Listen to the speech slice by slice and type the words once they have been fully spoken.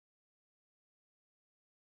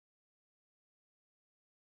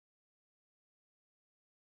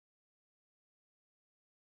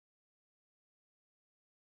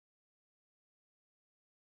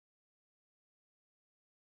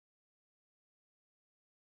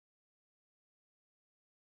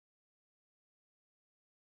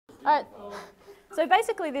All right. So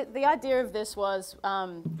basically, the idea of this was,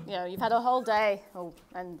 you know, you've had a whole day,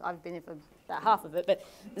 and I've been here for about half of it, but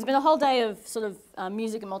there's been a whole day of sort of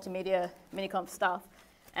music and multimedia mini-conf stuff,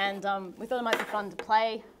 and we thought it might be fun to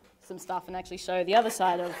play some stuff and actually show the other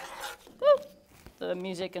side of the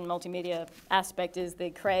music and multimedia aspect, is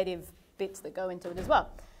the creative bits that go into it as well.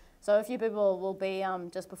 So a few people will be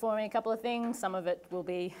just performing a couple of things. Some of it will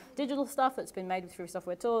be digital stuff that's been made with free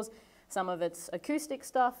software tools. Some of it's acoustic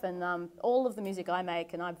stuff, and all of the music I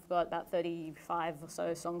make, and I've got about 35 or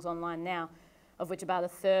so songs online now, of which about a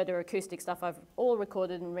third are acoustic stuff I've all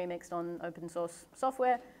recorded and remixed on open source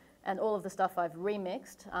software, and all of the stuff I've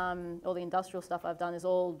remixed, all the industrial stuff I've done, is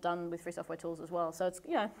all done with free software tools as well. So it's,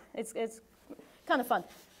 you know, it's kind of fun.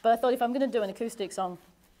 But I thought if I'm going to do an acoustic song,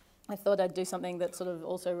 I thought I'd do something that sort of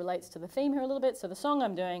also relates to the theme here a little bit. So the song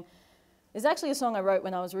I'm doing is actually a song I wrote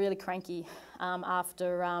when I was really cranky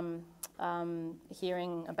after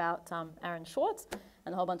hearing about Aaron Schwartz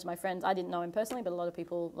and a whole bunch of my friends. I didn't know him personally, but a lot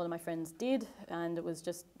of my friends did, and it was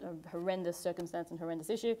just a horrendous circumstance and horrendous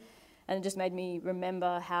issue. And it just made me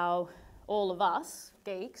remember how all of us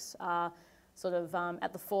geeks are sort of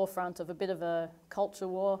at the forefront of a bit of a culture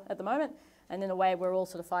war at the moment. And in a way, we're all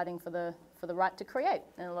sort of fighting for the right to create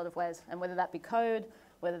in a lot of ways. And whether that be code,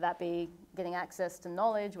 whether that be getting access to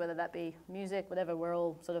knowledge, whether that be music, whatever, we're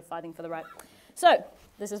all sort of fighting for the right. So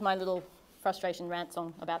this is my little frustration rant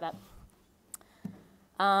song about that.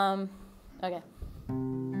 Okay.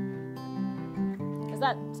 Does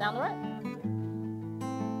that sound all right?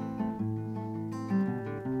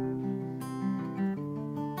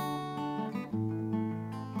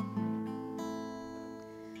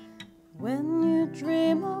 When you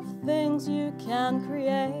dream of things you can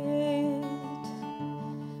create,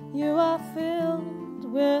 you are filled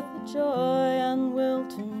with joy and will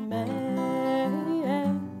to make.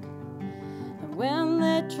 And when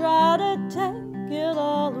they try to take it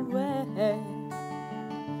all away,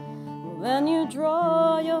 well, then you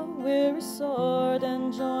draw your weary sword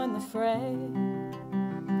and join the fray.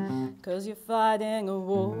 'Cause you're fighting a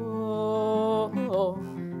war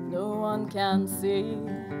no one can see.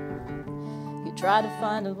 You try to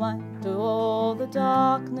find a light to all the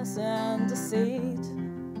darkness and deceit.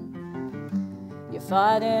 You're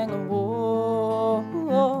fighting a war,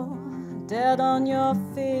 dead on your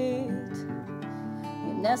feet.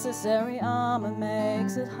 Your necessary armor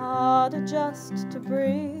makes it harder just to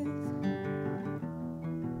breathe.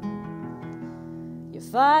 You're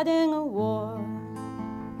fighting a war.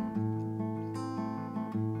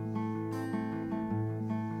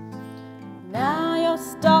 Now you're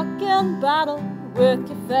stuck in battle with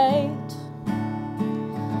your fate.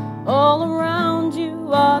 All around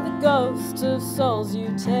you are the ghosts of souls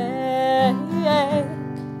you take.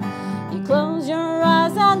 You close your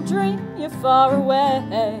eyes and dream you're far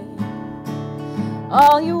away.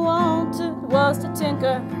 All you wanted was to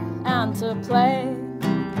tinker and to play.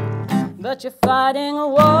 But you're fighting a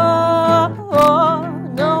war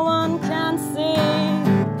no one can see.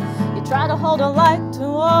 You try to hold a light to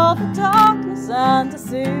all the darkness and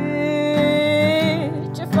deceit.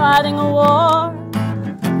 You're fighting a war,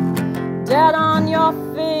 dead on your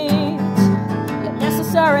feet. Your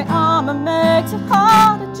necessary armor makes it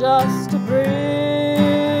harder just to breathe.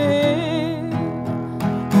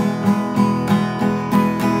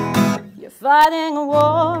 You're fighting a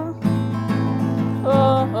war.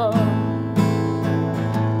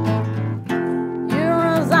 You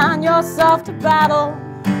resign yourself to battle,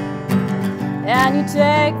 and you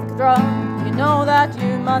take the throne you know that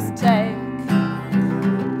you must take.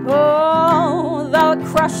 Oh, though it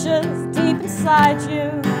crushes deep inside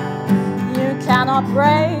you, you cannot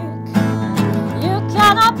break, you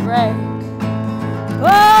cannot break.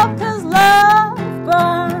 Oh, 'cause love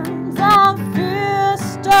burns and fear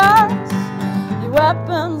stirs. Your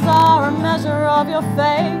weapons are a measure of your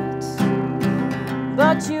fate.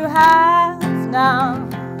 But you have now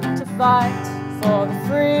to fight for the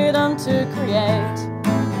freedom to create.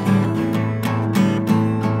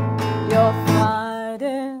 You're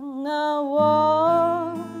fighting a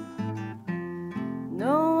war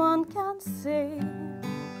no one can see.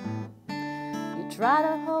 You try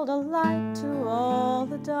to hold a light to all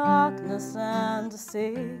the darkness and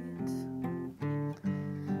deceit.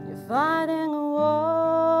 You're fighting a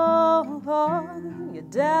war, you're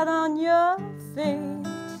dead on your feet.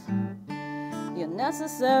 Your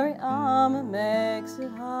necessary armor makes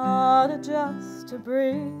it harder just to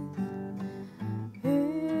breathe.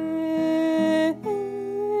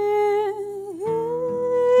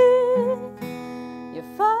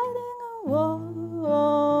 You're fighting a war.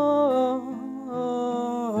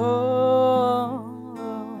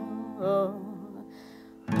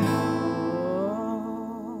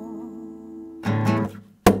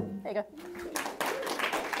 There you go.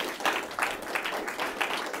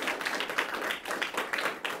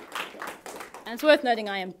 And it's worth noting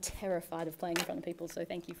I am terrified of playing in front of people, so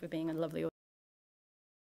thank you for being a lovely audience.